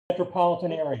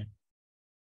metropolitan area.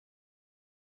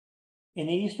 In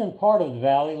the eastern part of the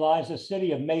valley lies the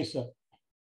city of Mesa,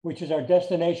 which is our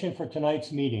destination for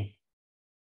tonight's meeting.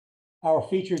 Our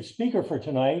featured speaker for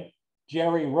tonight,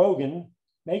 Jerry Rogan,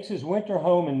 makes his winter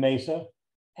home in Mesa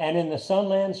and in the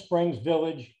Sunland Springs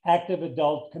Village active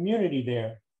adult community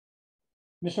there.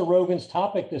 Mr. Rogan's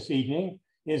topic this evening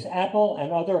is Apple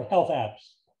and other health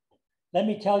apps. Let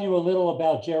me tell you a little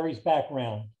about Jerry's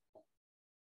background.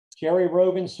 Jerry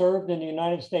Rogan served in the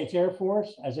United States Air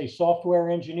Force as a software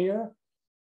engineer,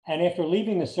 and after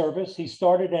leaving the service, he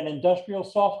started an industrial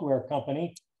software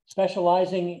company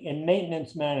specializing in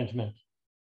maintenance management.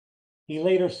 He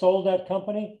later sold that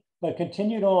company, but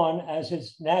continued on as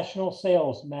his national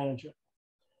sales manager.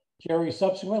 Jerry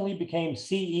subsequently became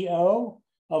CEO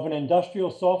of an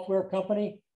industrial software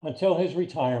company until his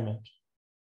retirement.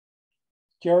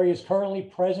 Jerry is currently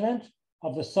president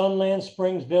of the Sunland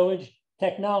Springs Village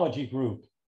Technology Group.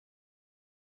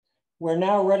 We're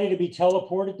now ready to be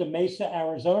teleported to Mesa,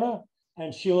 Arizona,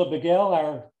 and Sheila Begel,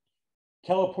 our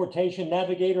teleportation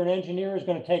navigator and engineer, is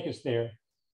going to take us there.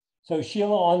 So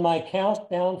Sheila, on my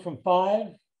count down from 5,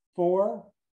 4,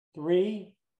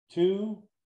 3, 2,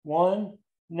 1,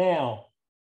 now.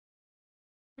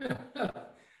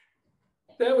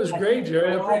 That was great,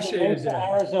 Jerry. I appreciate that.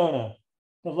 Arizona.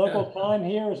 The local time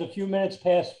here is a few minutes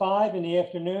past 5 in the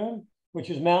afternoon,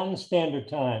 which is Mountain Standard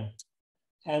Time.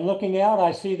 And looking out,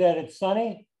 I see that it's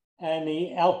sunny and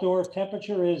the outdoor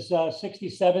temperature is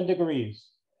 67 degrees.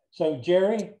 So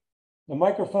Jerry, the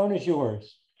microphone is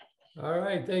yours. All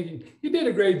right, thank you. You did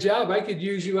a great job. I could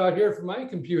use you out here for my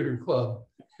computer club.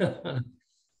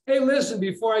 Hey, listen,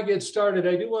 before I get started,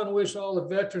 I do want to wish all the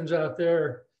veterans out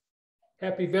there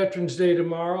happy Veterans Day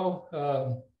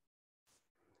tomorrow.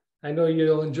 I know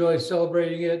you'll enjoy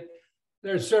celebrating it.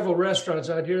 There's several restaurants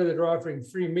out here that are offering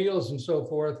free meals and so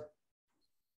forth,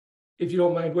 if you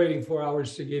don't mind waiting 4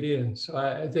 hours to get in. So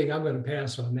I think I'm going to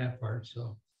pass on that part.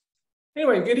 So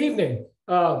anyway, good evening.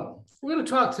 We're going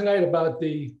to talk tonight about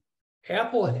the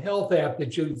Apple Health app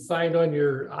that you find on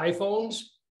your iPhones.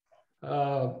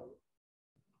 And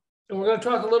we're going to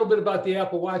talk a little bit about the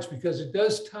Apple Watch because it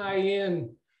does tie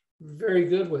in very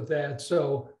good with that.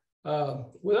 So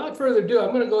without further ado,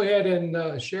 I'm going to go ahead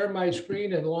and share my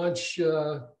screen and launch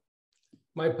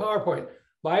my PowerPoint.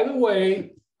 By the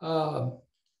way, the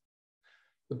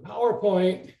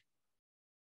PowerPoint,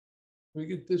 we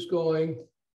get this going.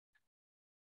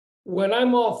 When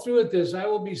I'm all through with this, I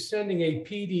will be sending a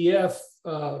PDF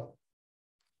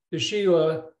to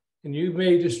Sheila, and you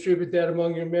may distribute that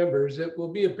among your members. It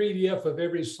will be a PDF of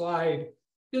every slide.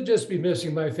 You'll just be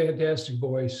missing my fantastic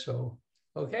voice, so,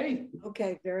 okay?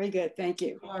 Okay, very good, thank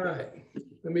you. All right,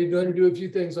 let me do a few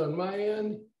things on my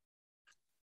end.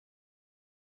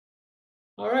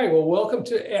 All right, well, welcome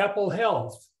to Apple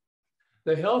Health.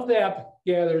 The Health app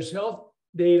gathers health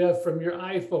data from your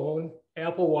iPhone,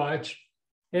 Apple Watch,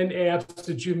 and apps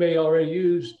that you may already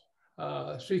use,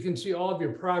 so you can see all of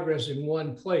your progress in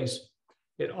one place.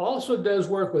 It also does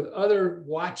work with other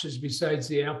watches besides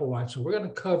the Apple Watch, so we're going to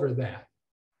cover that.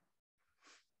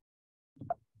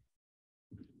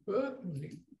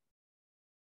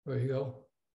 There you go.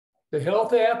 The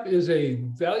Health app is a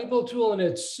valuable tool in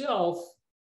itself,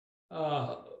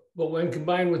 but when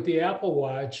combined with the Apple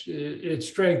Watch, its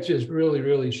strength just really,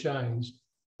 really shines.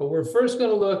 But we're first going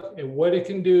to look at what it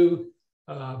can do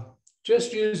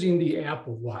just using the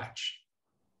Apple Watch.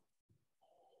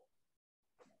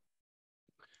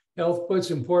 Health puts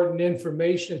important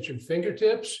information at your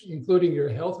fingertips, including your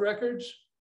health records,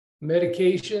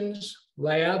 medications,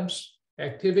 labs,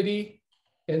 activity,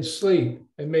 and sleep,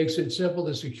 and makes it simple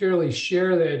to securely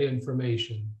share that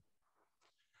information.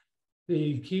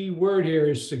 The key word here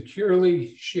is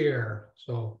securely share,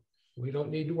 so we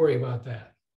don't need to worry about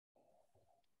that.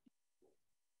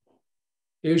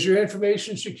 Is your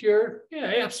information secure?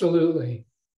 Yeah, absolutely.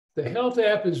 The Health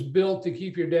app is built to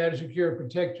keep your data secure and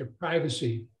protect your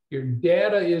privacy. Your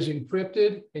data is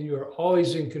encrypted and you are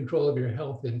always in control of your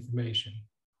health information.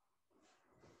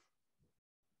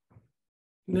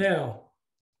 Now,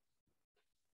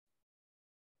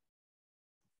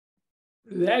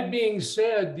 that being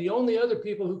said, the only other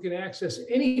people who can access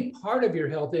any part of your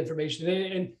health information,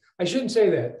 and I shouldn't say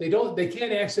that, they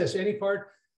can't access any part.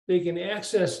 They can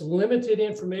access limited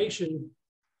information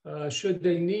should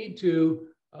they need to,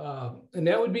 and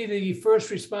that would be the first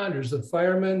responders, the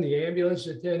firemen, the ambulance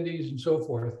attendees, and so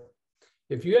forth.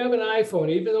 If you have an iPhone,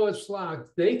 even though it's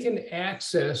locked, they can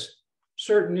access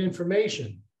certain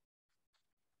information,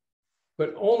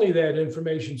 but only that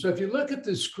information. So if you look at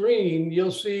the screen,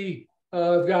 you'll see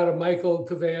I've got a Michael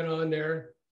Cavan on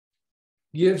there,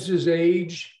 gives his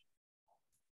age,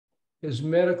 his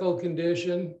medical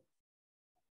condition,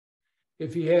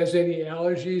 if he has any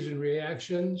allergies and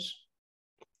reactions,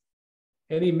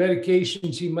 any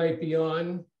medications he might be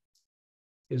on,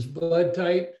 his blood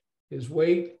type, his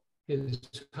weight, his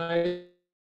height,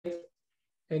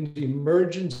 and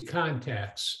emergency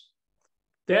contacts.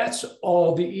 That's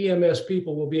all the EMS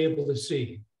people will be able to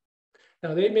see.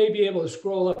 Now, they may be able to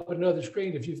scroll up another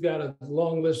screen if you've got a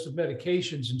long list of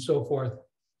medications and so forth.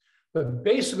 But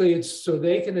basically, it's so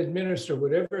they can administer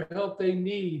whatever help they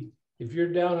need if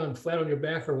you're down on flat on your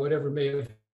back or whatever may have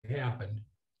happened.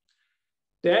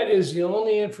 That is the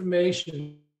only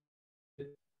information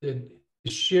that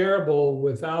is shareable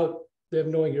without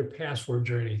them knowing your passwords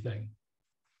or anything.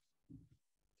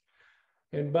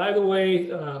 And by the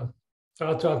way,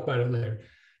 I'll talk about it later.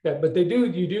 Yeah, but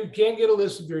you can get a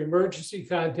list of your emergency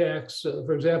contacts.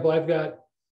 For example, I've got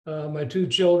my 2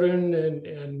 children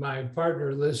and my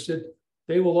partner listed.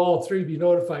 They will all 3 be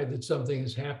notified that something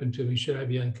has happened to me should I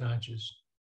be unconscious.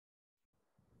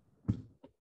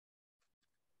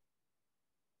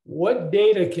 What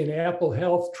data can Apple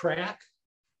Health track?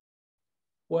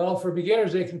 Well, for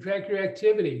beginners, they can track your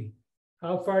activity,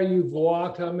 how far you've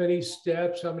walked, how many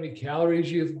steps, how many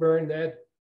calories you've burned,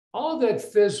 all that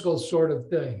physical sort of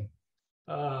thing.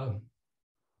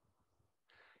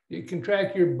 You can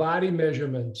track your body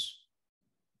measurements.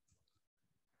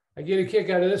 I get a kick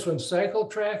out of this one, cycle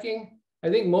tracking. I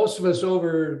think most of us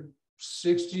over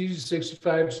 60,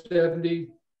 65, 70,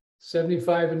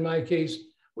 75 in my case,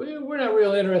 we're not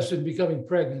real interested in becoming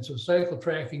pregnant, so cycle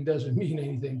tracking doesn't mean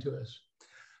anything to us.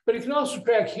 But it can also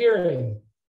track hearing.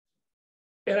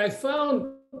 And I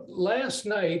found last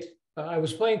night, I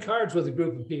was playing cards with a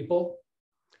group of people,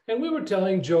 and we were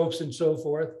telling jokes and so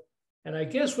forth. And I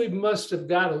guess we must have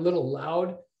got a little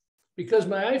loud because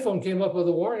my iPhone came up with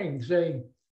a warning saying,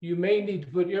 you may need to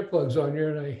put earplugs on,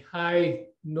 you're in a high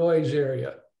noise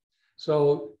area.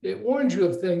 So it warns you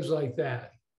of things like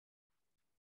that.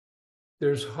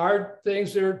 There's hard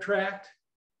things that are tracked,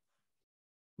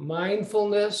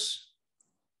 mindfulness,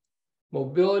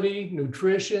 mobility,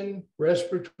 nutrition,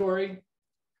 respiratory.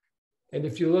 And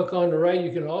if you look on the right,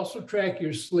 you can also track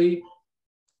your sleep,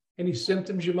 any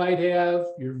symptoms you might have,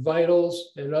 your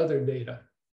vitals, and other data.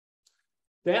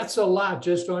 That's a lot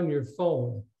just on your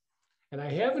phone. And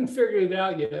I haven't figured it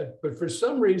out yet, but for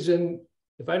some reason,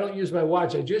 if I don't use my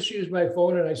watch, I just use my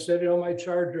phone and I set it on my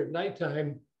charger at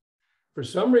nighttime. For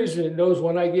some reason, it knows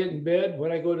when I get in bed,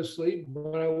 when I go to sleep,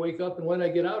 when I wake up, and when I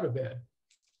get out of bed.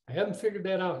 I haven't figured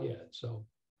that out yet, so.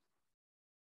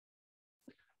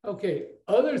 Okay,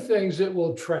 other things that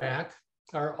will track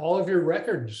are all of your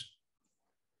records,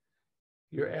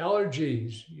 your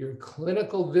allergies, your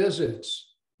clinical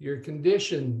visits, your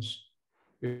conditions,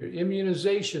 your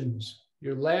immunizations,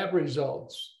 your lab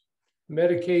results,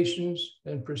 medications,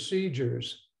 and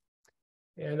procedures.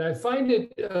 And I find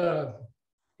it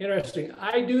interesting.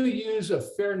 I do use a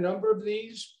fair number of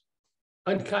these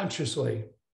unconsciously.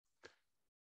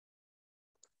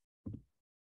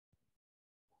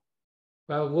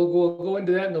 We'll go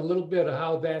into that in a little bit of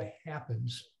how that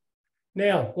happens.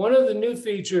 Now, one of the new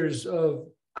features of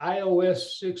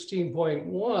iOS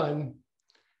 16.1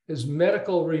 is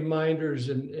medical reminders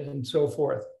and so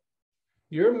forth.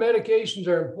 Your medications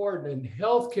are important, and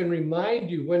health can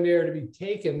remind you when they are to be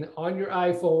taken on your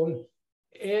iPhone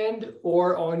and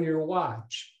or on your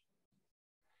watch.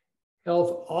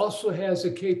 Health also has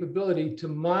the capability to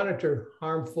monitor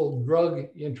harmful drug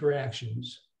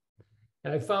interactions.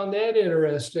 And I found that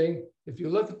interesting. If you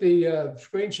look at the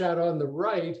screenshot on the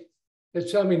right,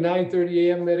 it's telling me 9:30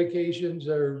 a.m. medications,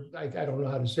 or I don't know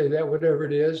how to say that, whatever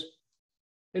it is.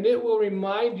 And it will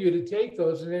remind you to take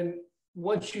those. And then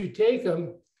once you take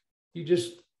them, you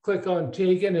just click on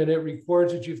taken and it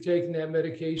records that you've taken that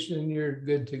medication and you're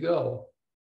good to go.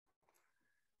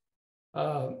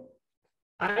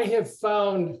 I have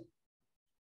found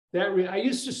that I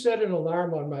used to set an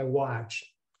alarm on my watch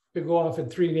to go off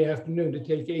at 3 in the afternoon to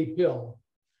take a pill.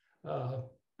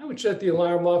 I would shut the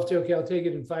alarm off, say, okay, I'll take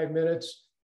it in 5 minutes.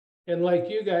 And like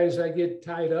you guys, I get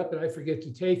tied up and I forget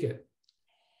to take it.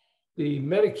 The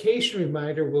medication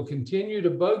reminder will continue to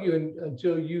bug you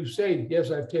until you say,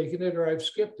 yes, I've taken it or I've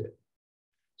skipped it.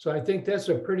 So I think that's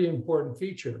a pretty important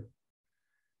feature.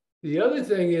 The other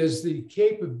thing is the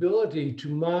capability to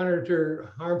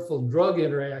monitor harmful drug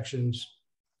interactions.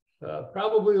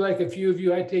 Probably like a few of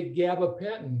you, I take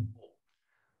gabapentin.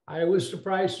 I was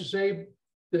surprised to say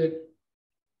that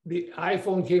the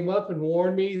iPhone came up and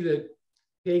warned me that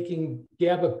taking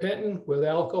gabapentin with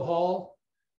alcohol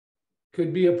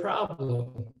could be a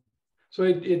problem. So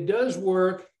it does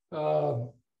work.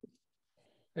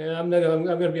 And I'm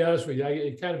going to be honest with you.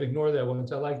 I kind of ignore that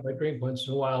once. I like my drink once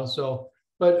in a while. So,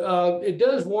 but it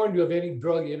does warn you of any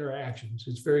drug interactions.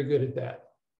 It's very good at that.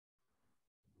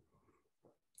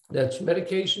 That's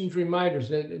medications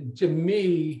reminders. And to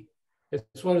me,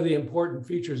 it's one of the important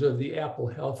features of the Apple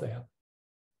Health app.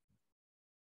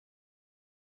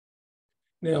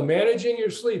 Now, managing your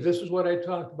sleep. This is what I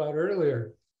talked about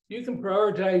earlier. You can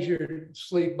prioritize your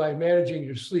sleep by managing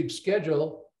your sleep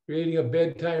schedule, creating a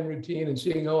bedtime routine, and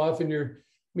seeing how often you're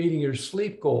meeting your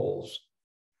sleep goals.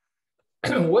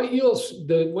 What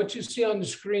you see on the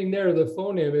screen there, the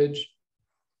phone image,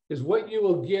 is what you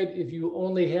will get if you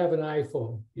only have an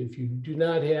iPhone, if you do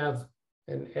not have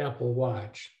an Apple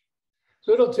Watch.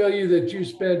 So it'll tell you that you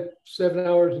spent 7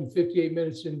 hours and 58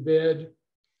 minutes in bed.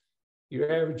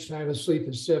 Your average time of sleep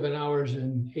is 7 hours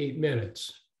and 8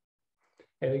 minutes.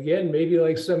 And again, maybe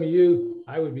like some of you,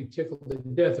 I would be tickled to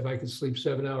death if I could sleep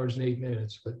 7 hours and 8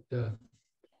 minutes. But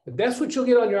that's what you'll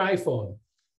get on your iPhone.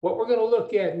 What we're going to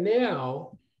look at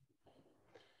now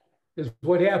is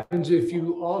what happens if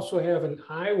you also have an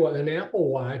Apple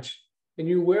Watch and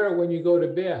you wear it when you go to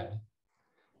bed.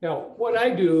 Now, what I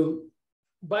do,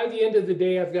 by the end of the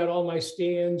day, I've got all my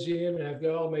stands in and I've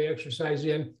got all my exercise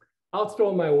in. I'll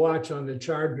throw my watch on the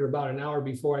charger about an hour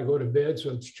before I go to bed,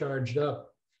 so it's charged up.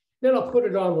 Then I'll put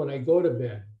it on when I go to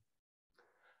bed.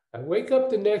 I wake up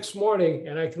the next morning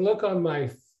and I can look on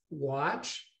my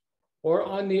watch or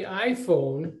on the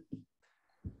iPhone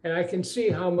and I can see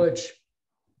how much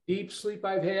deep sleep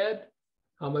I've had,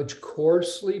 how much core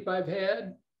sleep I've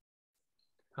had,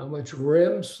 how much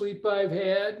REM sleep I've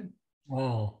had.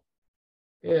 Wow.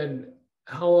 And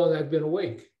how long I've been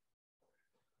awake.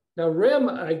 Now, REM,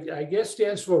 I guess,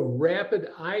 stands for rapid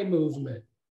eye movement.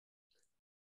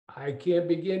 I can't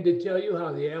begin to tell you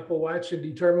how the Apple Watch can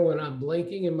determine when I'm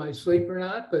blinking in my sleep or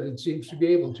not, but it seems to be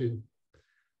able to.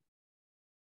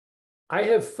 I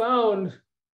have found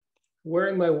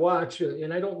wearing my watch,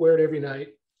 and I don't wear it every night,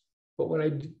 but when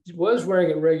I was wearing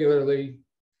it regularly,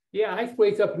 yeah, I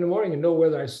wake up in the morning and know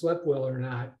whether I slept well or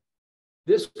not.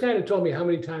 This kind of told me how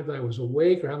many times I was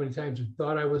awake or how many times I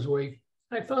thought I was awake.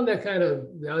 I found that kind of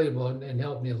valuable and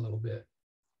helped me a little bit.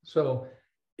 So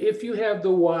if you have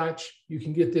the watch, you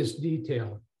can get this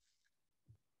detail.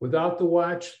 Without the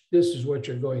watch, this is what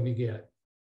you're going to get.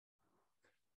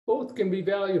 Both can be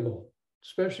valuable,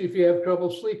 especially if you have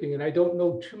trouble sleeping. And I don't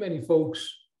know too many folks,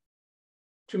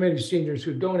 too many seniors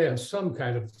who don't have some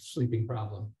kind of sleeping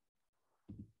problem.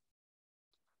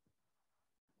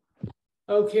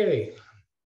 Okay,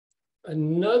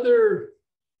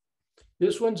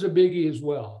 this one's a biggie as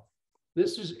well.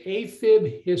 This is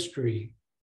AFib history.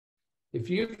 If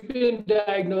you've been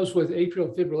diagnosed with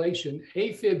atrial fibrillation,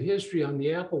 AFib history on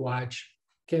the Apple Watch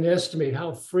can estimate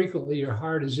how frequently your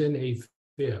heart is in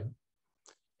AFib.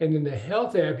 And in the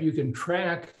Health app, you can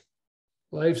track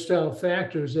lifestyle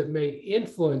factors that may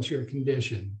influence your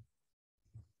condition.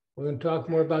 We're going to talk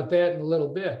more about that in a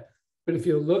little bit. But if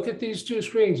you look at these two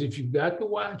screens, if you've got the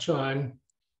watch on,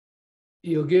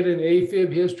 you'll get an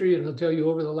AFib history, and it'll tell you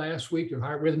over the last week, your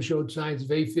heart rhythm showed signs of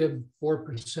AFib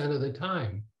 4% of the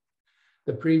time.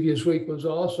 The previous week was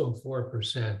also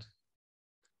 4%.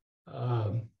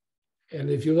 And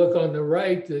if you look on the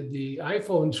right, the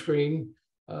iPhone screen,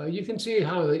 you can see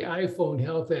how the iPhone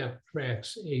Health app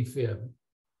tracks AFib.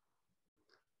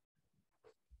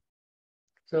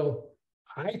 So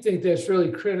I think that's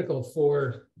really critical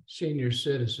for senior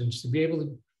citizens to be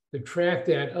able to track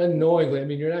that unknowingly. I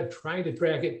mean, you're not trying to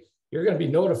track it. You're going to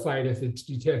be notified if it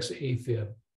detects AFib.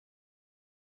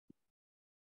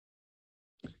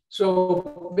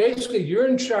 So basically, you're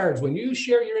in charge. When you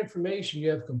share your information, you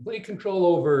have complete control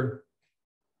over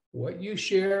what you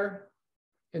share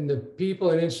and the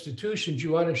people and institutions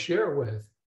you want to share it with.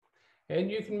 And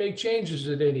you can make changes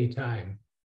at any time.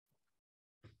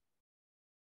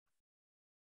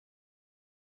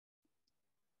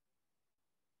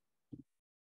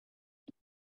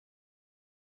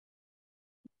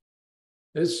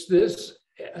 This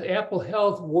Apple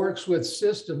Health works with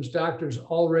systems doctors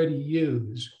already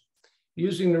use.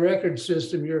 Using the record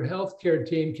system, your healthcare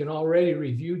team can already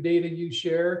review data you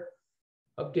share.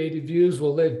 Updated views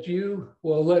will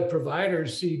let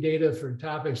providers see data for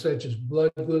topics such as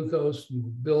blood glucose,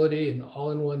 mobility, and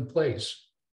all in one place.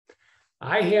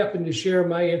 I happen to share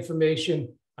my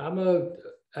information. I'm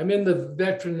in the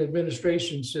Veteran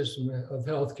Administration system of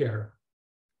healthcare.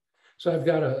 So I've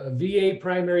got a VA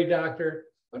primary doctor,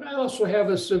 but I also have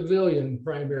a civilian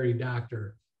primary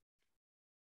doctor.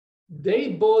 They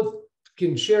both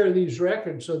can share these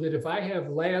records so that if I have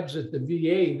labs at the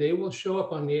VA, they will show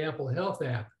up on the Apple Health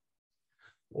app.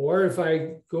 Or if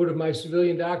I go to my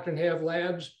civilian doctor and have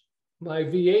labs, my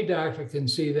VA doctor can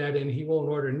see that and he won't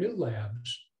order new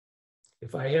labs.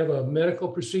 If I have a medical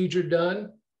procedure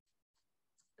done,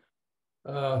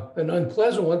 an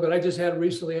unpleasant one, but I just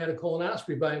recently had a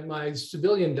colonoscopy by my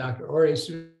civilian doctor or a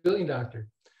civilian doctor.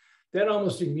 That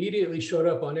almost immediately showed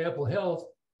up on Apple Health,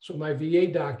 so my VA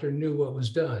doctor knew what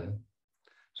was done.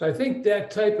 So I think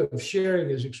that type of sharing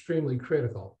is extremely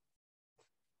critical.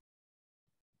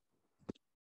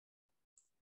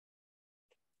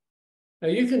 Now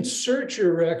you can search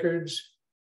your records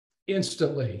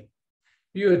instantly.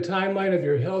 View a timeline of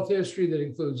your health history that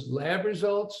includes lab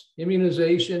results,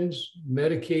 immunizations,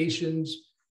 medications,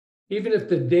 even if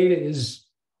the data is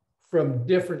from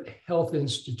different health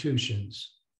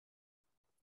institutions.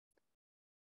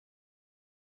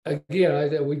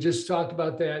 Again, we just talked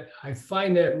about that. I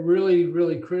find that really,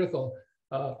 really critical.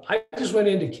 I just went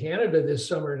into Canada this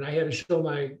summer and I had to show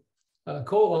my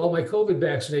all my COVID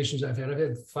vaccinations I've had. I've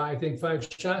had I think five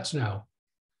shots now.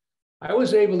 I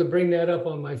was able to bring that up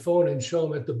on my phone and show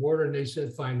them at the border, and they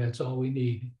said, fine, that's all we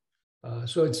need.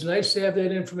 So it's nice to have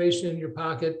that information in your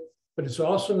pocket, but it's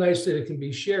also nice that it can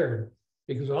be shared,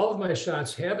 because all of my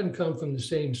shots haven't come from the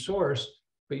same source,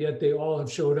 but yet they all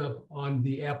have showed up on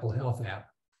the Apple Health app.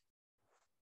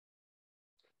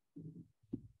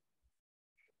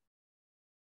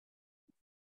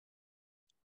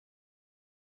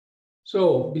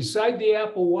 So beside the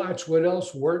Apple Watch, what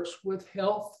else works with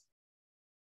health?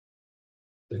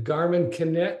 The Garmin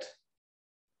Connect,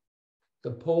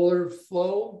 the Polar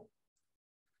Flow,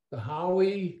 the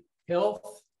Howie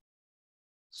Health,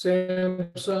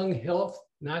 Samsung Health,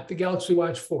 not the Galaxy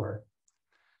Watch 4.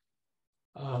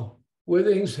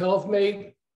 Withings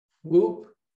HealthMate, Whoop,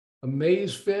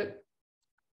 Amazfit,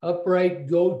 Upright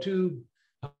Go-To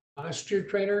Posture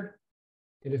Trainer.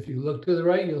 And if you look to the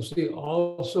right, you'll see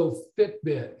also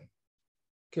Fitbit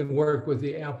can work with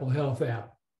the Apple Health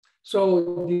app.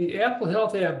 So the Apple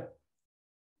Health app,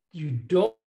 you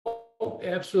don't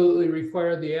absolutely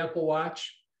require the Apple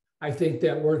Watch. I think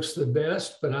that works the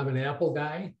best, but I'm an Apple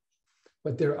guy.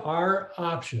 But there are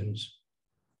options.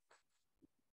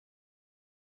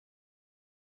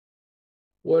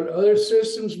 What other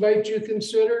systems might you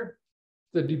consider?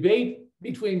 The debate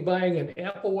between buying an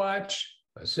Apple Watch,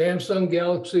 a Samsung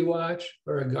Galaxy Watch,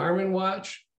 or a Garmin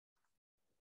watch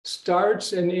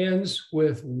starts and ends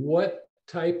with what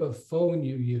type of phone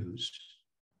you use.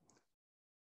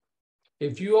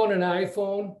 If you own an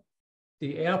iPhone,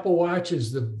 the Apple Watch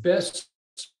is the best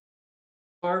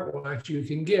smartwatch you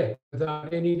can get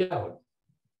without any doubt.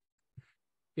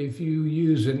 If you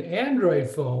use an Android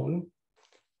phone,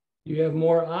 you have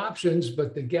more options,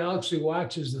 but the Galaxy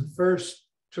Watch is the first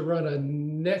to run a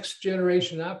next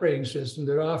generation operating system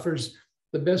that offers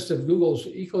the best of Google's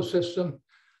ecosystem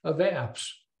of apps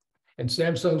and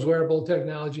Samsung's wearable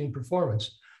technology and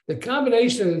performance. The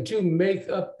combination of the two make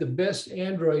up the best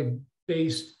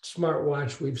Android-based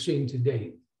smartwatch we've seen to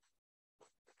date.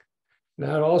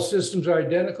 Not all systems are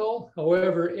identical.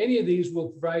 However, any of these will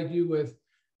provide you with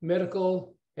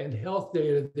medical and health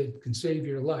data that can save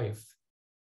your life.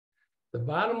 The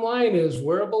bottom line is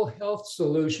wearable health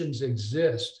solutions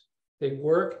exist. They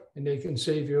work and they can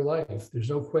save your life. There's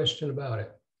no question about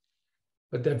it.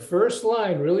 But that first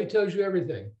line really tells you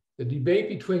everything. The debate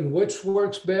between which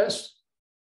works best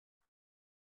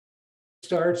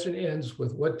starts and ends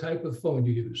with what type of phone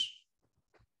you use.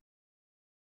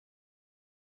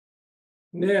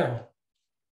 Now,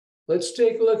 let's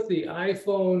take a look at the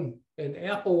iPhone and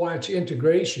Apple Watch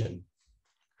integration.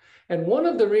 And one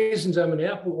of the reasons I'm an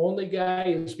Apple-only guy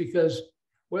is because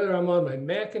whether I'm on my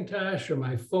Macintosh or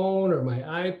my phone or my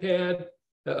iPad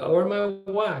or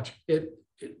my watch,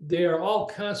 they are all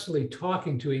constantly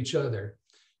talking to each other.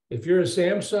 If you're a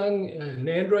Samsung, an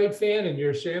Android fan, and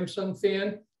you're a Samsung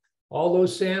fan, all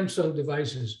those Samsung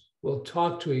devices will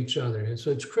talk to each other. And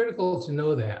so it's critical to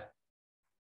know that.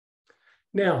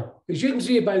 Now, as you can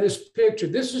see by this picture,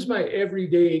 this is my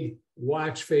everyday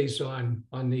watch face on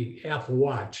the Apple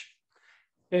Watch.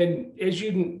 And as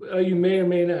you may or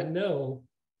may not know,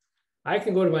 I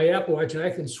can go to my Apple Watch and I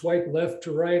can swipe left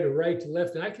to right or right to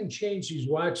left, and I can change these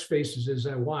watch faces as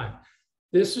I want.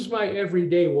 This is my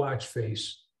everyday watch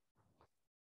face.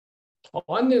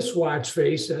 On this watch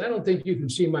face, and I don't think you can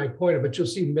see my pointer, but you'll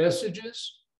see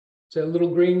messages. It's that little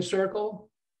green circle.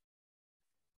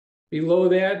 Below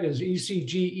that is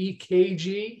ECG,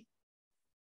 EKG.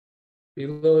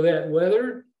 Below that,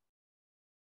 weather.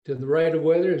 To the right of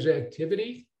weather is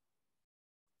activity.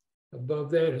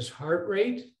 Above that is heart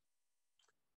rate.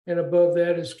 And above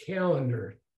that is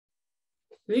calendar.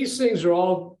 These things are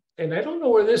all, and I don't know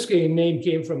where this name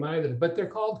came from either, but they're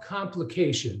called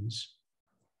complications.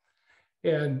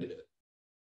 And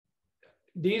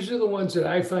these are the ones that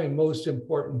I find most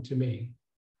important to me.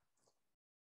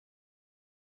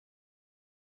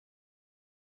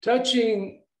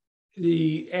 Touching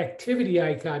the activity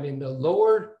icon in the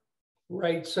lower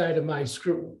right side of my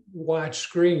watch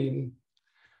screen,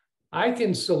 I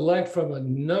can select from a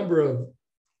number of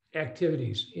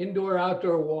activities: indoor,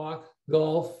 outdoor walk,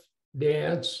 golf,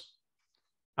 dance,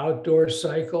 outdoor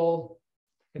cycle,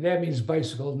 and that means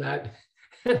bicycle, not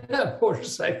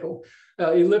motorcycle,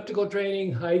 elliptical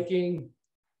training, hiking,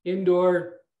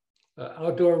 indoor,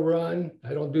 outdoor run.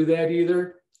 I don't do that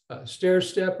either. Stair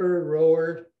stepper,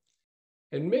 rower,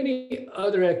 and many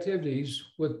other activities,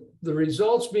 with the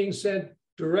results being sent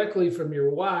directly from your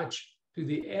watch to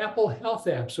the Apple Health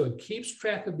app. So it keeps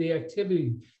track of the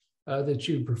activity that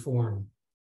you perform.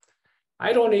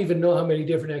 I don't even know how many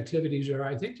different activities there are.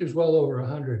 I think there's well over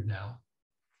 100 now.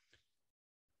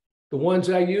 The ones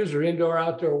I use are indoor,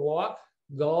 outdoor walk,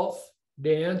 golf,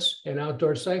 dance, and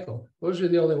outdoor cycle. Those are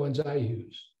the only ones I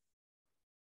use.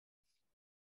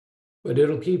 But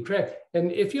it'll keep track.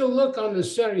 And if you look on the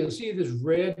center, you'll see this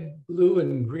red, blue,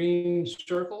 and green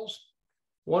circles.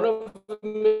 One of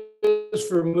them is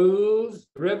for move.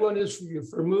 The red one is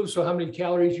for move, so how many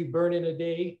calories you burn in a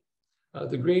day.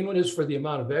 The green one is for the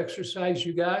amount of exercise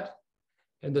you got.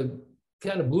 And the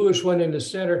kind of bluish one in the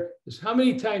center is how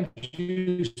many times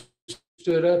you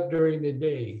stood up during the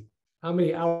day, how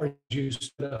many hours you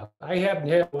stood up. I happen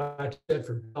to have watched that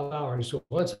for 12 hours. So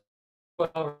once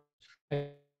 12 hours, I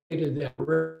did that.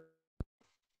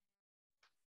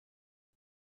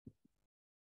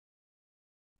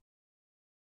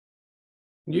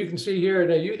 You can see here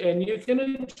that you can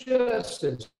adjust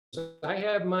it. So I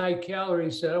have my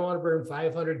calories set. I want to burn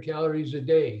 500 calories a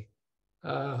day.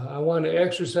 I want to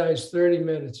exercise 30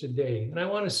 minutes a day. And I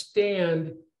want to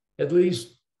stand at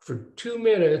least for 2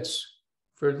 minutes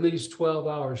for at least 12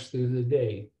 hours through the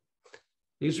day.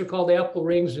 These are called Apple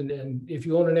Rings. And if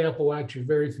you own an Apple Watch, you're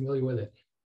very familiar with it.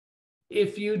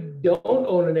 If you don't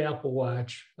own an Apple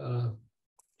Watch,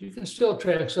 you can still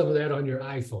track some of that on your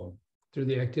iPhone through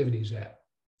the Activities app.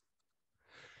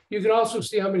 You can also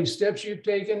see how many steps you've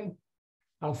taken,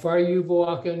 how far you've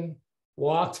walked, and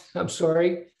how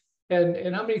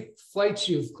many flights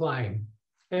you've climbed.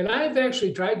 And I've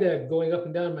actually tried that going up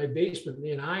and down my basement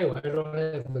in Iowa. I don't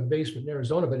have a basement in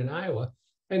Arizona, but in Iowa.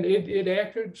 And it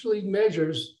accurately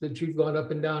measures that you've gone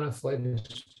up and down a flight of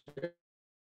stairs.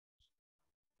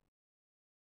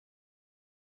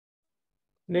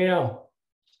 Now,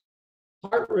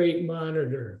 heart rate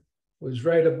monitor was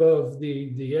right above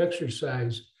the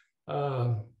exercise.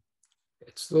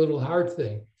 It's the little heart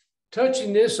thing.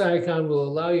 Touching this icon will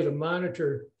allow you to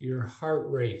monitor your heart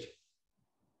rate.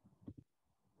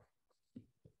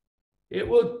 It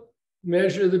will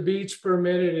measure the beats per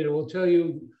minute. It will tell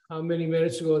you how many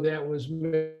minutes ago that was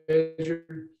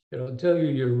measured. It'll tell you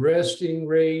your resting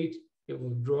rate. It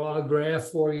will draw a graph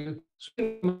for you. So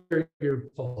you can monitor your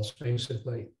pulse,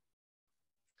 basically.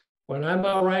 When I'm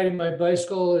out riding my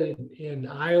bicycle in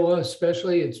Iowa,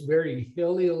 especially, it's very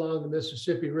hilly along the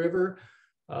Mississippi River.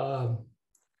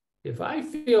 If I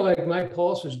feel like my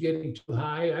pulse is getting too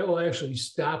high, I will actually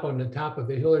stop on the top of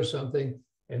a hill or something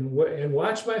and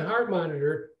watch my heart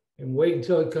monitor and wait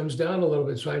until it comes down a little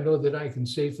bit so I know that I can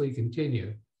safely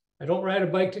continue. I don't ride a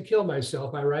bike to kill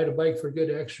myself. I ride a bike for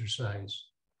good exercise.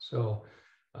 So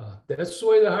that's the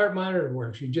way the heart monitor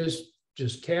works. You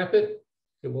just tap it.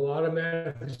 It will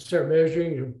automatically start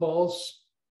measuring your pulse.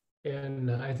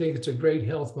 And I think it's a great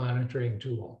health monitoring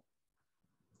tool.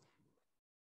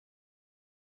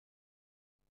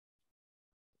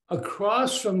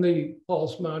 Across from the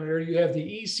pulse monitor, you have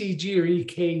the ECG or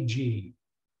EKG.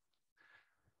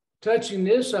 Touching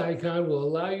this icon will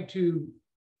allow you to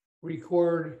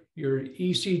record your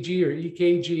ECG or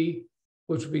EKG,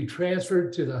 which will be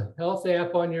transferred to the health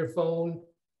app on your phone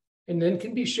and then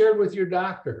can be shared with your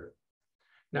doctor.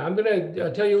 Now, I'm going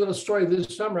to tell you a little story.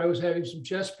 This summer, I was having some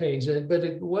chest pains, but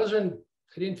I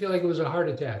didn't feel like it was a heart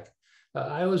attack.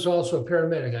 I was also a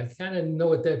paramedic. I kind of know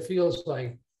what that feels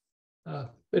like.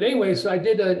 But anyway, so I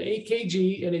did an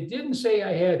EKG, and it didn't say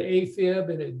I had AFib,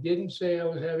 and it didn't say I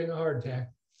was having a heart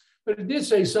attack, but it did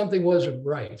say something wasn't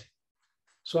right.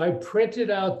 So I printed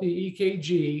out the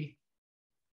EKG.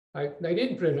 I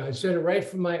didn't print it. I sent it right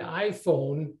from my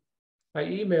iPhone by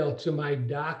email to my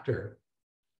doctor.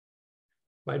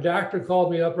 My doctor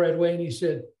called me up right away and he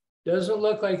said, doesn't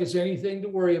look like it's anything to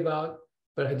worry about,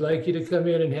 but I'd like you to come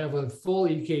in and have a full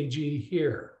EKG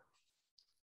here.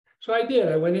 So I did.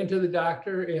 I went into the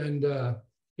doctor and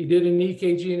he did an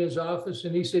EKG in his office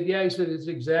and he said, yeah, he said, it's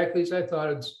exactly as I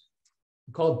thought. It's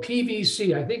called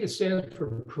PVC. I think it stands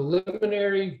for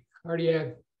preliminary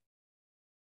cardiac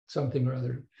something or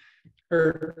other.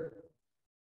 Her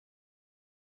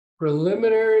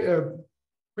preliminary or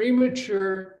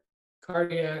premature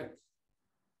cardiac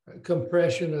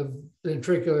compression of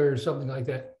ventricular or something like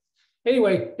that.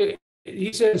 Anyway,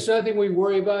 he said it's nothing we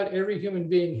worry about. Every human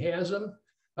being has them.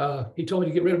 He told me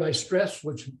to get rid of my stress,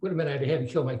 which would have meant I'd had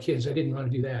to kill my kids. I didn't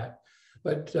want to do that.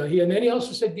 But and then he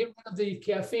also said, get rid of the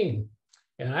caffeine.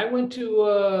 And I went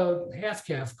to half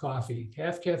coffee,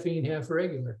 half caffeine, half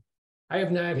regular. I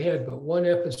have not had but one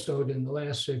episode in the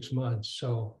last 6 months.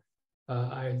 So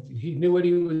he knew what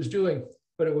he was doing,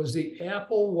 but it was the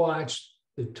Apple Watch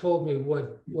that told me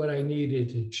what I needed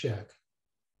to check.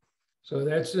 So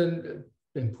that's an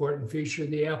important feature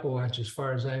of the Apple Watch as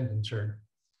far as I'm concerned.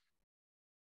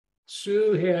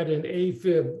 Sue had an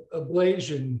AFib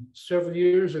ablation several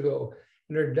years ago,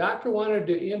 and her doctor wanted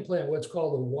to implant what's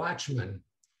called a Watchman.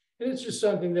 And it's just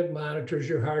something that monitors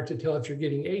your heart to tell if you're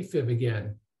getting AFib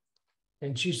again.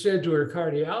 And she said to her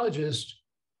cardiologist,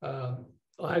 I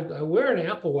wear an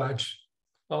Apple Watch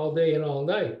all day and all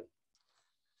night.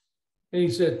 And he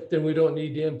said, then we don't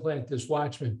need to implant this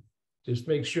Watchman. Just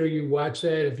make sure you watch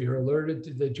that. If you're alerted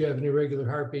to that you have an irregular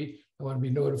heartbeat, I want to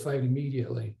be notified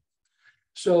immediately.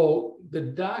 So the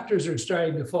doctors are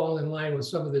starting to fall in line with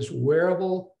some of this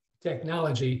wearable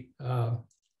technology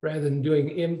rather than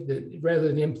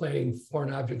implanting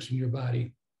foreign objects in your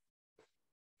body.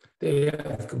 They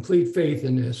have complete faith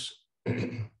in this.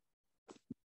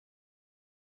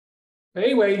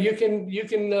 Anyway, you can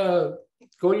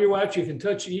go to your watch. You can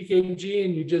touch the EKG,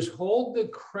 and you just hold the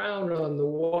crown on the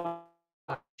watch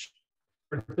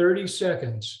for 30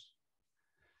 seconds.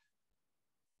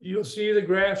 You'll see the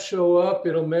graph show up.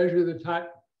 It'll measure the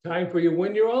time for you.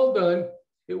 When you're all done,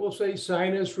 it will say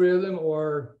sinus rhythm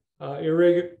or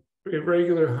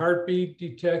irregular heartbeat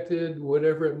detected,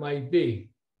 whatever it might be.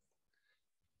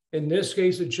 In this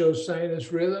case, it shows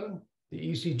sinus rhythm.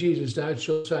 The ECG does not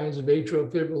show signs of atrial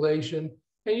fibrillation,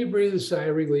 and you breathe a sigh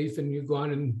of relief and you go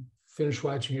on and finish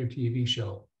watching your TV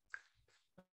show.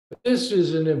 But this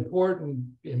is an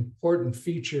important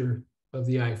feature of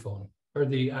the iPhone or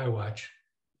the iWatch.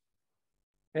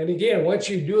 And again, once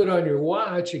you do it on your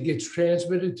watch, it gets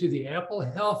transmitted to the Apple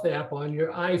Health app on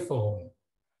your iPhone.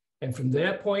 And from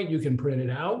that point, you can print it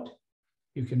out.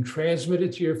 You can transmit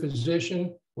it to your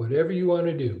physician, whatever you want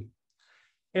to do.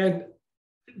 And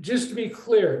just to be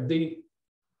clear, the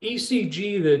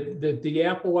ECG that the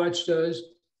Apple Watch does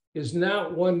is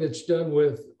not one that's done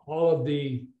with all of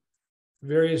the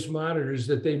various monitors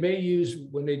that they may use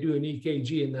when they do an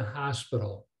EKG in the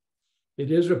hospital. It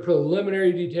is a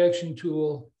preliminary detection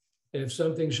tool. And if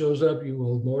something shows up, you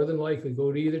will more than likely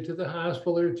go to either to the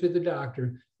hospital or to the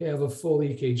doctor to have a full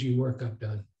EKG workup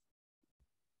done.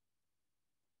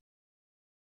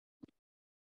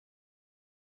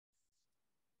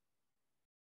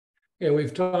 And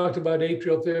we've talked about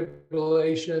atrial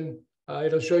fibrillation.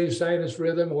 It'll show you sinus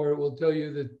rhythm, or it will tell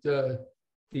you that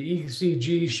the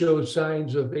ECG shows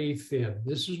signs of AFib.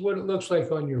 This is what it looks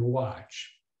like on your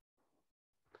watch.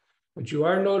 But you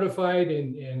are notified,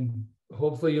 and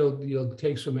hopefully you'll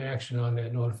take some action on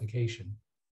that notification.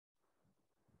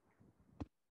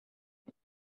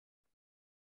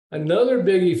 Another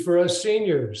biggie for us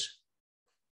seniors,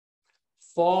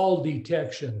 fall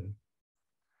detection.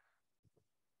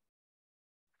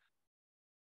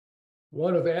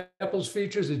 One of Apple's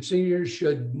features that seniors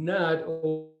should not.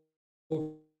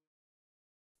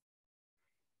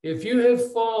 If you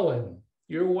have fallen,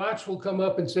 your watch will come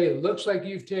up and say, it looks like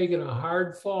you've taken a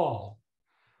hard fall.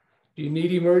 Do you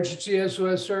need emergency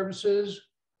SOS services?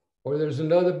 Or there's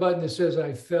another button that says,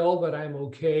 I fell, but I'm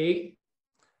okay.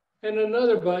 And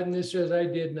another button that says, I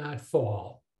did not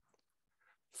fall.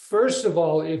 First of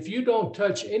all, if you don't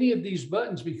touch any of these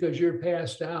buttons because you're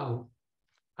passed out,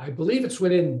 I believe it's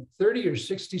within 30 or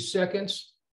 60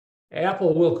 seconds,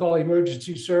 Apple will call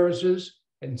emergency services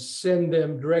and send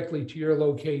them directly to your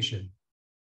location.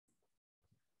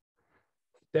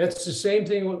 That's the same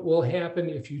thing that will happen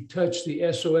if you touch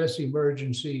the SOS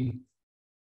emergency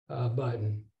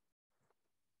button.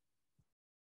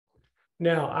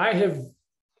 Now, I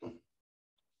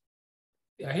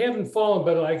haven't fallen,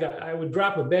 but like I would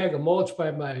drop a bag of mulch by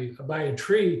a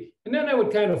tree, and then I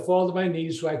would kind of fall to my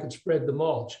knees so I could spread the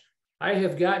mulch. I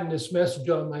have gotten this message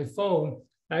on my phone.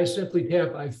 I simply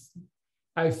tap,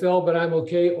 I fell, but I'm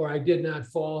okay, or I did not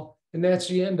fall, and that's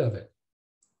the end of it.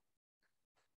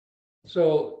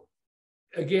 So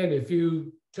again, if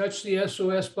you touch the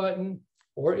SOS button,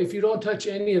 or if you don't touch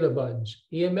any of the buttons,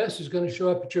 EMS is going to show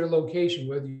up at your location,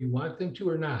 whether you want them to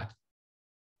or not.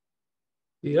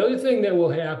 The other thing that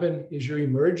will happen is your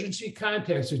emergency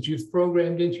contacts that you've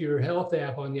programmed into your health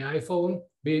app on the iPhone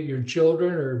be it your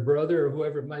children or brother or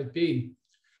whoever it might be,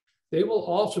 they will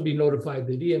also be notified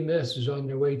that EMS is on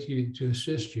their way to you to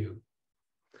assist you.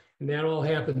 And that all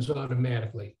happens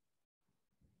automatically.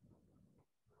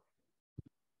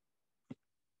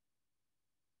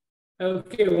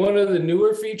 Okay, one of the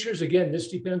newer features, again, this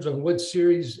depends on what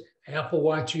series Apple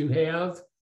Watch you have.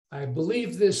 I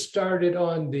believe this started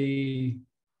on the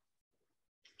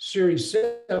Series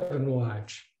 7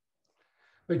 watch,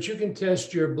 but you can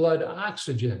test your blood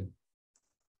oxygen.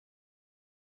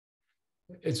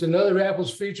 It's another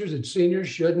Apple's features that seniors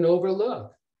shouldn't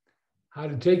overlook. How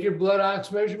to take your blood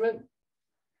ox measurement?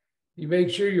 You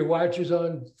make sure your watch is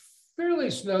on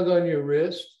fairly snug on your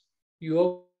wrist. You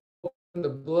open the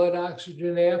blood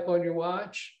oxygen app on your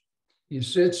watch. You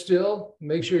sit still,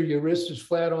 make sure your wrist is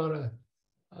flat on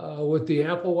with the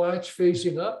Apple Watch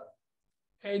facing up,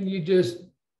 and you just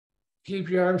keep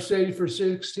your arm steady for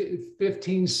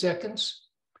 15 seconds.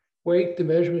 Wait, the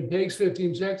measurement takes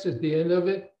 15 seconds. At the end of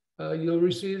it, you'll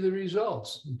receive the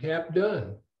results. Tap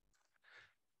done.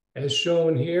 As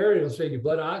shown here, it'll say your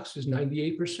blood ox is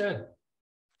 98%.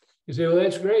 You say, well,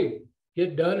 that's great.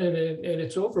 Hit done and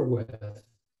it's over with.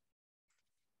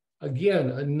 Again,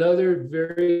 another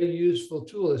very useful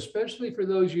tool, especially for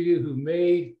those of you who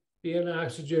may be on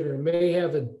oxygen or may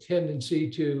have a tendency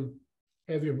to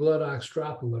have your blood ox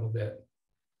drop a little bit.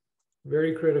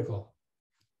 Very critical.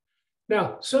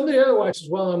 Now, some of the other watches,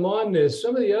 while I'm on this,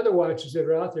 some of the other watches that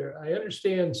are out there, I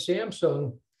understand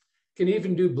Samsung can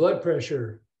even do blood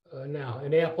pressure now,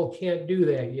 and Apple can't do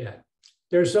that yet.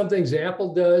 There are some things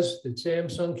Apple does that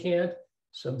Samsung can't,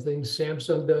 some things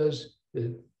Samsung does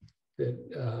that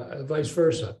vice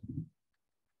versa.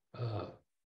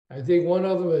 I think one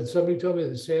of them, somebody told me the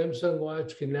Samsung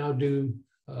watch can now do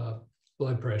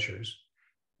blood pressures.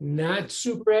 Not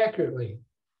super accurately,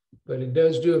 but it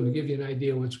does do them to give you an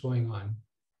idea what's going on.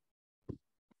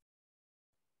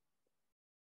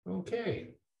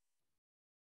 Okay.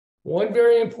 One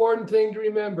very important thing to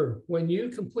remember, when you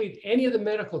complete any of the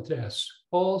medical tests,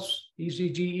 pulse,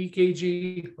 ECG,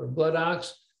 EKG, or blood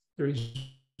ox, the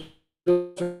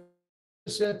results are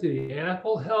sent to the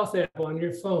Apple Health app on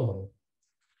your phone.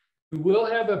 You will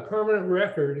have a permanent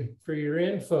record for your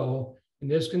info, and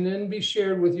this can then be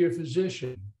shared with your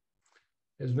physician.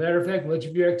 As a matter of fact, much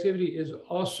of your activity is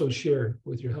also shared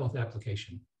with your health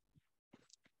application.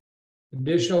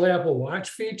 Additional Apple Watch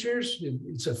features,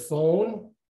 it's a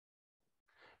phone.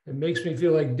 It makes me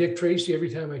feel like Dick Tracy every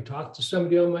time I talk to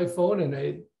somebody on my phone, and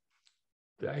I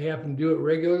happen to do it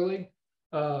regularly.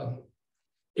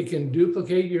 It can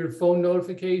duplicate your phone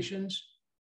notifications.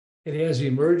 It has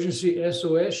emergency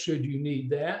SOS should you need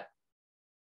that.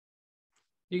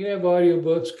 You can have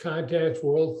audiobooks, contacts,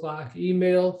 world clock,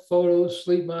 email, photos,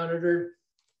 sleep monitor,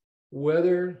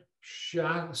 weather,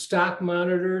 stock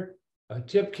monitor, a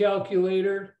tip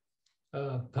calculator,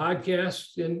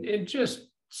 podcasts, and just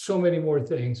so many more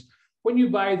things. When you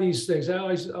buy these things, I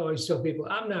always tell people,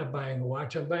 I'm not buying a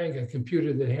watch, I'm buying a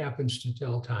computer that happens to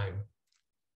tell time.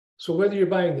 So whether you're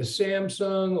buying the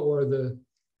Samsung or the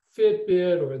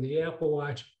Fitbit or the Apple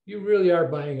Watch, you really are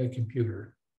buying a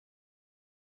computer.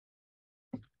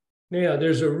 Now,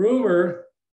 there's a rumor,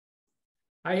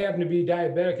 I happen to be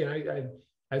diabetic, and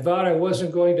I thought I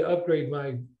wasn't going to upgrade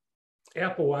my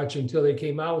Apple Watch until they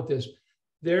came out with this.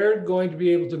 They're going to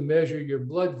be able to measure your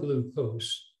blood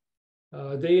glucose.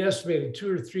 They estimated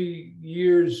 2 or 3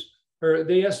 years, or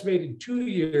they estimated 2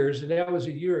 years, and that was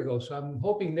a year ago. So I'm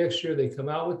hoping next year they come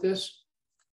out with this.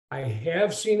 I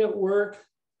have seen it work.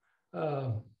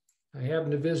 I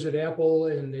happened to visit Apple,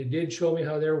 and they did show me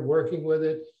how they're working with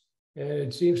it, and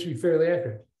it seems to be fairly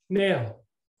accurate. Now,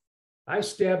 I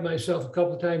stab myself a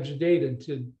couple of times a day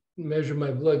to measure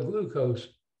my blood glucose.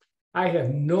 I have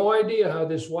no idea how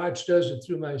this watch does it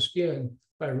through my skin,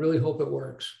 but I really hope it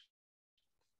works.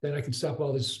 Then I can stop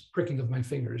all this pricking of my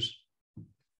fingers.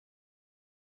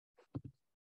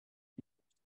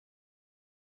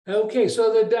 Okay,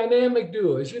 so the Dynamic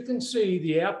Duo, as you can see,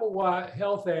 the Apple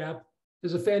Health app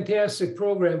is a fantastic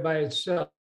program by itself.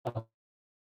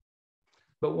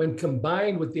 But when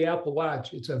combined with the Apple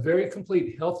Watch, it's a very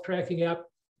complete health tracking app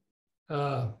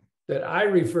that I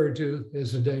refer to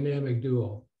as a Dynamic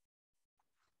Duo.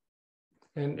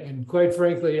 And quite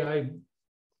frankly, I'm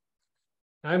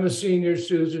a senior,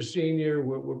 Sue's a senior,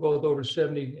 we're both over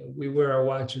 70, we wear our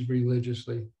watches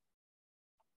religiously.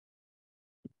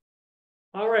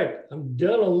 All right, I'm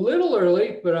done a little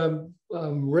early, but I'm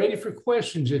ready for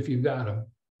questions if you've got them.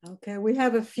 Okay, we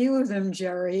have a few of them,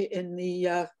 Jerry, in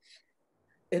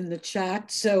the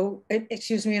chat. So,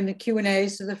 excuse me, in the Q&A.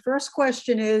 So the first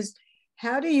question is,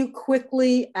 how do you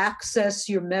quickly access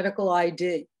your medical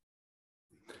ID?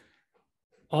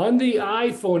 On the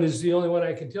iPhone is the only one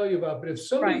I can tell you about, but if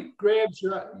somebody Right. grabs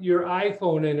your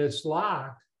iPhone and it's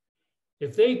locked,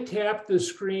 if they tap the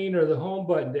screen or the home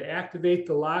button to activate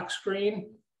the lock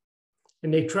screen,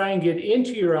 and they try and get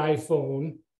into your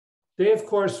iPhone, they, of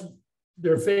course,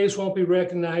 their face won't be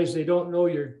recognized. They don't know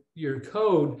your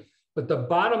code, but the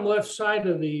bottom left side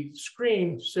of the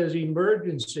screen says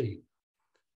emergency.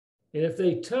 And if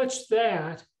they touch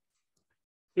that,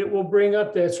 it will bring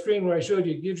up that screen where I showed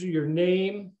you. It gives you your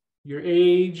name, your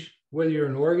age, whether you're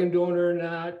an organ donor or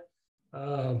not,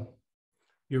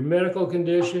 your medical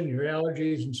condition, your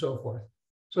allergies, and so forth.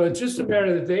 So it's just a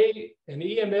matter that an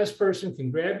EMS person can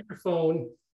grab your phone,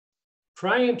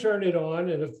 try and turn it on.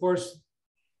 And of course,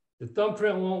 the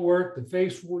thumbprint won't work, the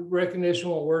face recognition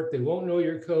won't work, they won't know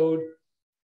your code,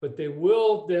 but they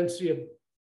will then see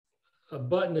a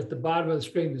button at the bottom of the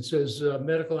screen that says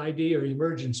medical ID or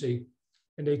emergency.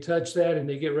 And they touch that and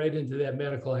they get right into that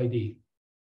medical ID.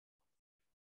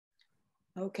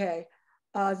 Okay.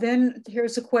 Then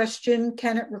here's a question.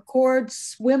 Can it record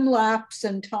swim laps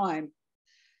and time?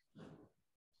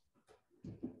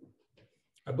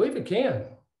 I believe it can.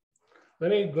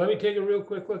 Let me take a real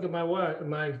quick look at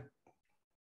my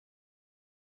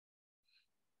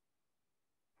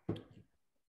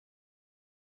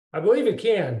I believe it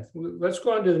can. Let's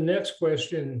go on to the next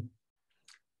question.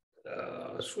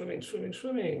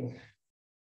 Swimming.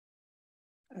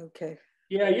 Okay.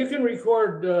 Yeah, you can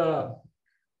record.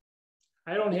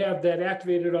 I don't have that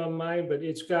activated on mine, but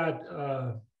it's got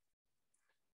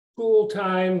pool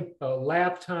time,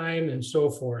 lap time, and so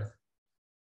forth.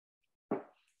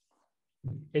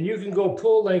 And you can go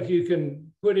pool length. You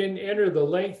can enter the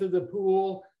length of the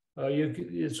pool.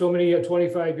 It's so many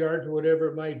 25 yards or whatever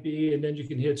it might be, and then you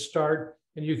can hit start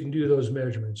and you can do those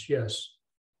measurements. Yes.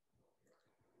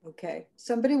 Okay.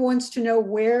 Somebody wants to know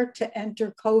where to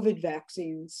enter COVID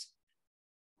vaccines.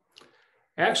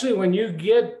 Actually, when you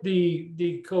get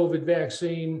the COVID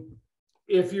vaccine,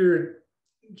 if you're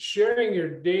sharing your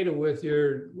data with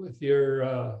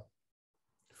your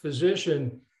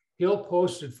physician, he'll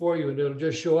post it for you and it'll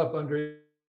just show up under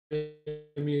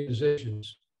immunizations.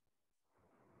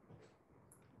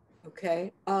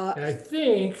 Okay. And I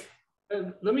think,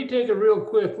 let me take a real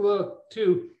quick look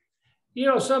too. You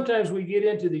know, sometimes we get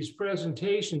into these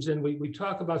presentations and we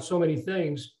talk about so many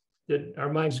things that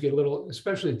our minds get a little,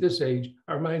 especially at this age,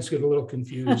 our minds get a little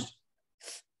confused.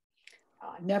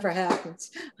 Never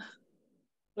happens.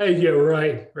 Yeah,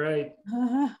 right.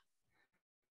 Uh-huh.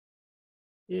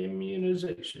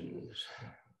 Immunizations.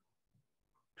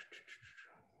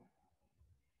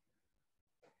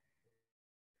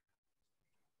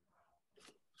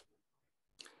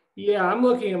 Yeah, I'm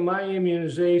looking at my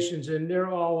immunizations and they're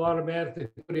all automatically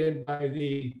put in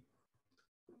by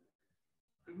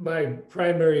my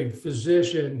primary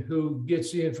physician who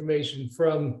gets the information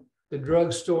from the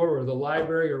drugstore or the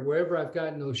library or wherever I've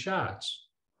gotten those shots.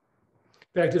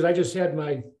 In fact, I just had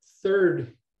my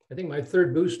third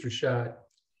booster shot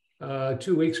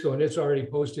 2 weeks ago, and it's already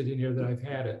posted in here that I've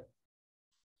had it.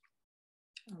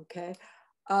 Okay.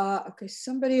 Okay,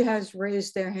 somebody has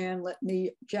raised their hand.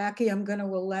 Jackie, I'm going to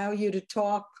allow you to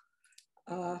talk.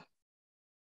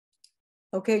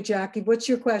 Okay, Jackie, what's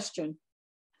your question?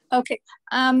 Okay,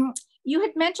 you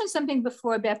had mentioned something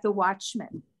before about the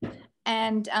Watchman,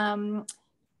 and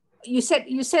you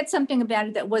said something about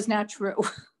it that was not true.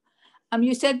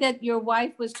 You said that your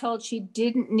wife was told she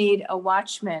didn't need a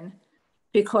Watchman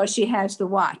because she has the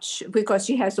watch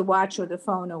or the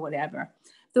phone or whatever.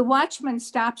 The Watchman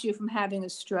stops you from having a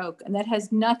stroke, and that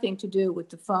has nothing to do with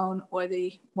the phone or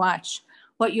the watch.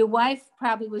 What your wife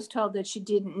probably was told that she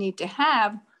didn't need to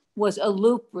have was a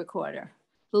loop recorder.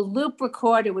 The loop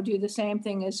recorder would do the same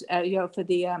thing as for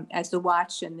the as the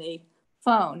watch and the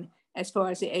phone, as far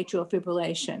as the atrial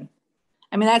fibrillation.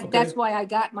 I mean, that's why I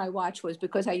got my watch, was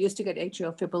because I used to get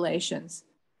atrial fibrillations.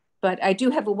 But I do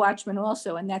have a Watchman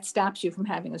also, and that stops you from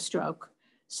having a stroke.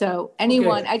 So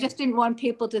anyone, I just didn't want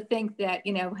people to think that,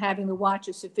 having the watch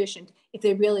is sufficient if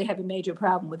they really have a major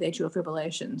problem with atrial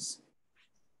fibrillations.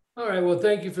 All right, well,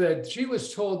 thank you for that. She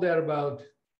was told that about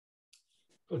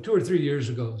 2 or 3 years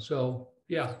ago. So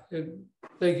yeah,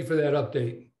 thank you for that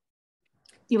update.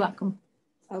 You're welcome.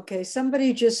 Okay,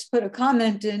 somebody just put a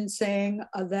comment in saying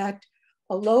that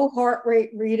a low heart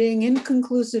rate reading,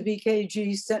 inconclusive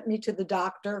EKG sent me to the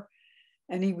doctor.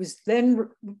 And he was then,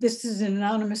 this is an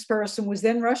anonymous person, was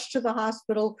then rushed to the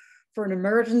hospital for an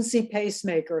emergency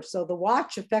pacemaker. So the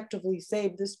watch effectively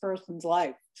saved this person's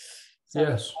life. So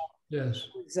yes. It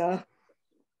was a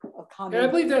comment. And I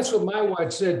believe that's what my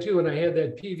watch said too when I had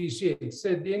that PVC. It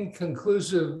said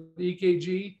inconclusive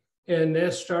EKG. And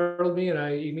that startled me, and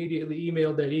I immediately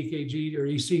emailed that EKG or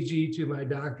ECG to my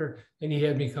doctor, and he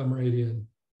had me come right in.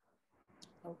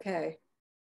 Okay.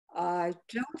 I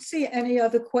don't see any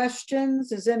other questions.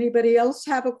 Does anybody else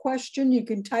have a question? You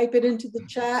can type it into the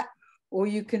chat, or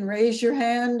you can raise your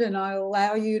hand and I'll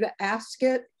allow you to ask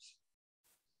it.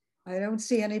 I don't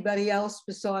see anybody else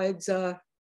besides, oh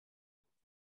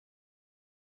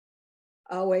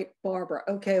wait, Barbara.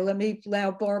 Okay, let me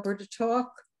allow Barbara to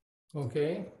talk.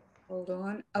 Okay. Hold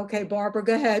on. Okay, Barbara,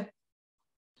 go ahead.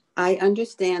 I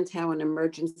understand how an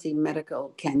emergency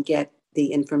medical can get the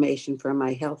information from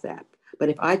my health app. But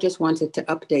if I just wanted to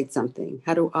update something,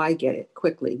 how do I get it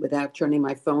quickly without turning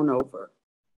my phone over?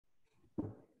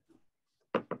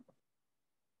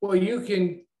 Well, you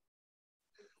can,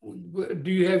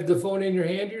 do you have the phone in your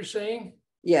hand, you're saying?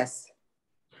 Yes.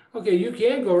 Okay, you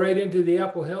can go right into the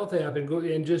Apple Health app and go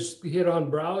and just hit on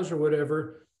browse or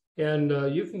whatever. And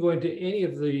you can go into any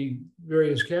of the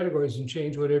various categories and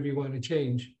change whatever you want to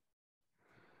change.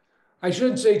 I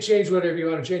shouldn't say change whatever you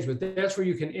want to change, but that's where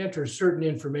you can enter certain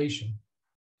information.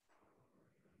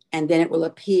 And then it will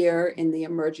appear in the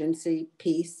emergency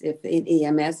piece if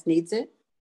EMS needs it?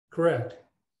 Correct.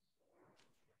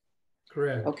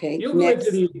 Correct. Okay. You'll go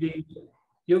into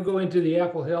you'll go into the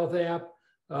Apple Health app.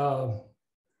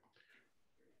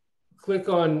 Click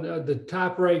on the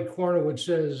top right corner, which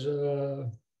says,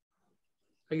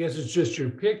 I guess it's just your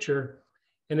picture.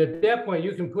 And at that point,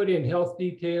 you can put in health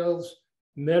details,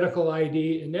 medical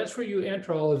ID, and that's where you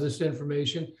enter all of this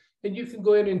information. And you can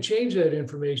go in and change that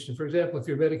information. For example, if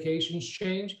your medications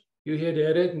change, you hit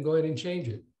edit and go in and change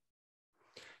it.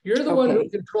 You're the one who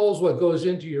controls what goes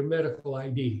into your medical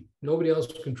ID. Nobody else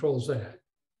controls that.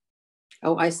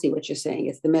 Oh, I see what you're saying.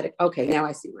 It's the medic. Okay, now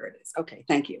I see where it is. Okay,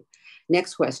 thank you.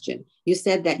 Next question. You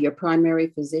said that your primary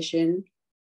physician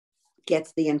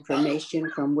gets the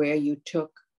information from where you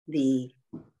took the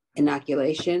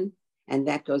inoculation, and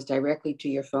that goes directly to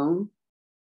your phone?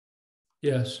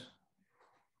 Yes.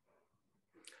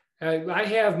 I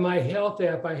have my health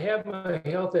app. I have my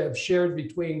health app shared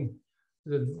between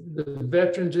the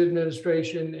Veterans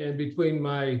Administration and between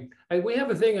we have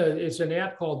a thing, it's an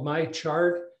app called My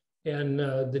Chart, and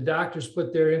the doctors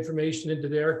put their information into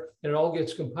there, and it all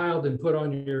gets compiled and put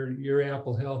on your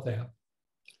Apple Health app.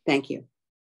 Thank you.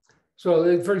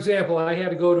 So for example, I had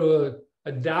to go to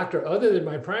a doctor other than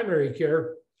my primary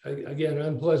care, again,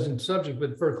 unpleasant subject,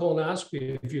 but for a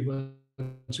colonoscopy a few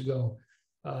months ago.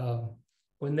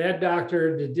 When that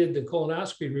doctor that did the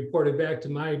colonoscopy reported back to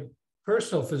my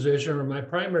personal physician or my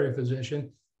primary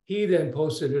physician, he then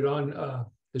posted it on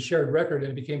the shared record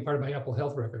and it became part of my Apple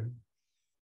Health record.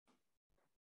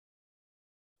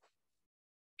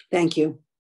 Thank you.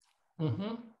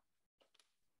 Mm-hmm.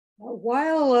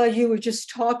 While you were just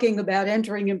talking about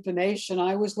entering information,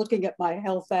 I was looking at my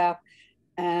health app,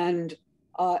 and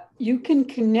you can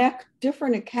connect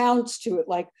different accounts to it.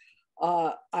 Like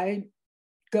I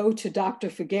go to Dr.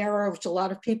 Figuera, which a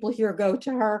lot of people here go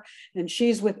to her, and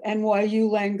she's with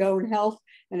NYU Langone Health.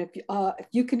 And if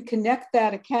you can connect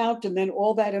that account, and then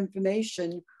all that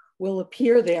information will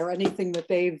appear there, anything that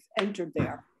they've entered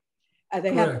there.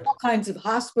 They have all kinds of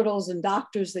hospitals and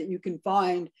doctors that you can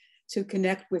find to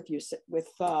connect with your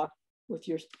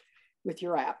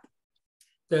app.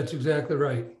 That's exactly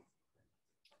right.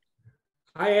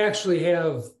 I actually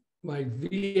have my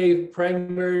VA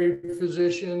primary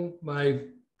physician, my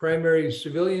primary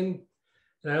civilian,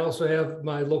 and I also have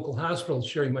my local hospital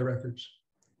sharing my records.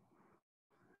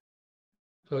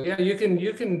 So yeah, you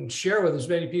can share with as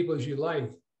many people as you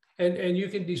like, and you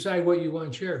can decide what you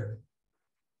want shared.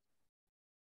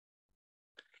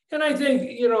 And I think,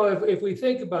 if we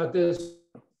think about this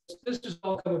has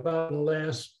all come about in the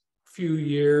last few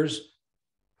years.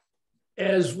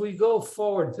 As we go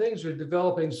forward, things are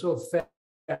developing so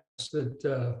fast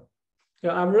that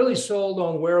I'm really sold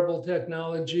on wearable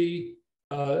technology.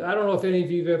 I don't know if any of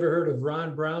you have ever heard of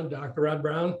Ron Brown, Dr. Ron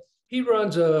Brown. He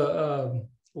runs a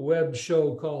web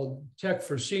show called Tech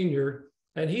for Senior,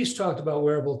 and he's talked about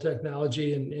wearable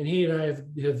technology, and he and I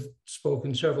have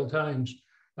spoken several times.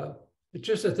 It's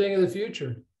just a thing of the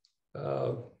future.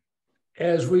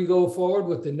 As we go forward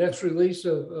with the next release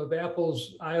of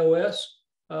Apple's iOS,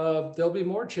 there'll be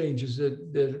more changes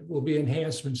that will be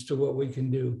enhancements to what we can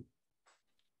do.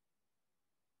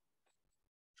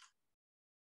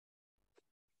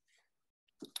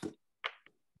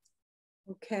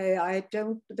 Okay, are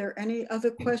there any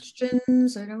other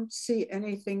questions? I don't see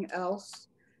anything else.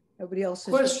 Nobody else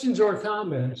has questions or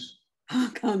comments?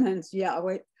 Comments, yeah,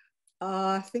 wait.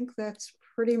 I think that's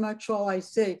pretty much all I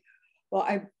see.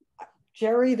 Well,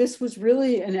 Jerry, this was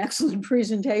really an excellent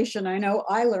presentation. I know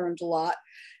I learned a lot,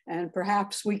 And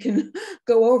perhaps we can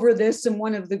go over this in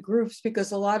one of the groups,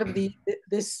 because a lot of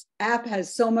this app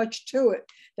has so much to it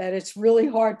that it's really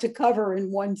hard to cover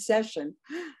in one session.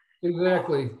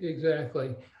 Exactly,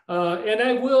 exactly. And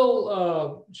I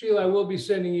will, Sheila, I will be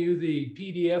sending you the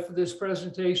PDF of this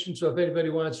presentation. So if anybody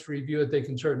wants to review it, they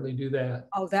can certainly do that.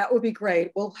 Oh, that would be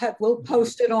great. We'll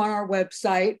post it on our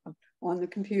website, on the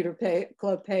Computer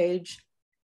Club page.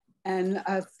 And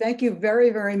thank you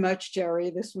very, very much, Jerry.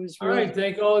 This was really— All right,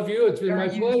 thank all of you. It's been my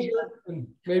very useful. pleasure. And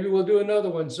maybe we'll do another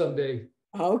one someday.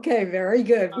 Okay, very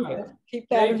good. All right. Keep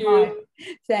that in mind.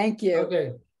 Thank you.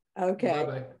 Okay. Okay.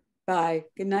 Bye-bye. Bye.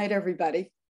 Good night,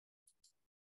 everybody.